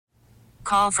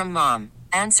call from mom.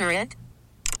 Answer it.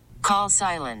 Call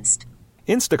silenced.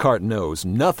 Instacart knows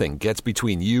nothing gets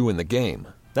between you and the game.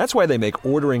 That's why they make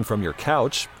ordering from your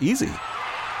couch easy.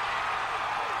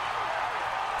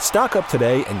 Stock up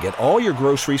today and get all your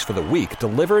groceries for the week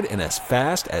delivered in as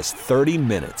fast as 30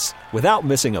 minutes without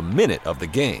missing a minute of the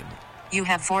game. You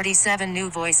have 47 new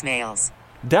voicemails.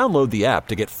 Download the app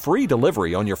to get free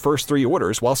delivery on your first 3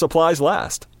 orders while supplies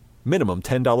last. Minimum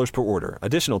 $10 per order.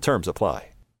 Additional terms apply.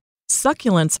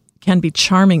 Succulents can be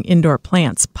charming indoor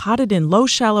plants, potted in low,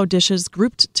 shallow dishes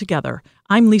grouped together.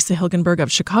 I'm Lisa Hilgenberg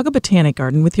of Chicago Botanic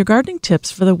Garden with your gardening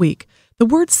tips for the week. The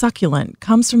word succulent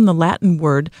comes from the Latin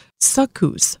word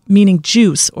succus, meaning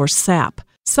juice or sap.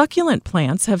 Succulent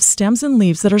plants have stems and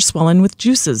leaves that are swollen with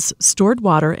juices, stored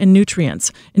water, and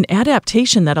nutrients, an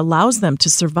adaptation that allows them to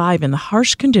survive in the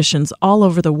harsh conditions all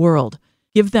over the world.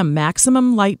 Give them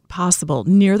maximum light possible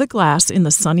near the glass in the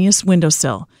sunniest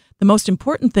windowsill. The most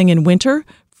important thing in winter,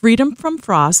 freedom from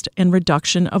frost and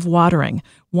reduction of watering.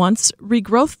 Once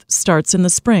regrowth starts in the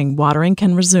spring, watering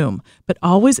can resume, but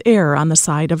always err on the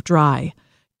side of dry.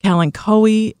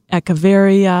 Kalanchoe,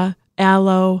 Echeveria,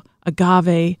 aloe,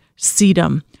 agave,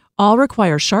 sedum all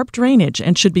require sharp drainage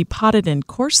and should be potted in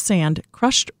coarse sand,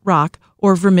 crushed rock,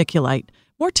 or vermiculite.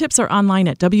 More tips are online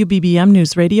at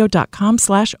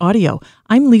wbbmnewsradio.com/audio.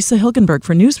 I'm Lisa Hilgenberg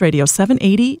for News Radio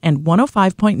 780 and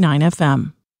 105.9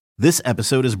 FM. This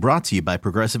episode is brought to you by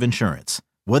Progressive Insurance.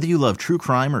 Whether you love true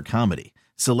crime or comedy,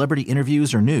 celebrity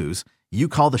interviews or news, you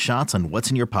call the shots on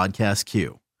what's in your podcast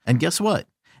queue. And guess what?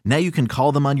 Now you can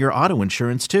call them on your auto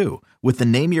insurance too with the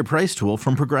Name Your Price tool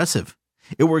from Progressive.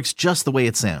 It works just the way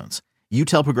it sounds. You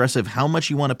tell Progressive how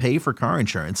much you want to pay for car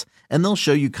insurance, and they'll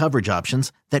show you coverage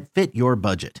options that fit your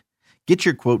budget. Get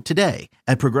your quote today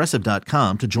at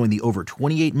Progressive.com to join the over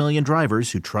 28 million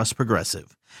drivers who trust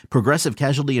Progressive. Progressive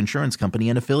Casualty Insurance Company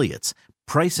and Affiliates.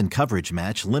 Price and coverage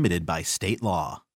match limited by state law.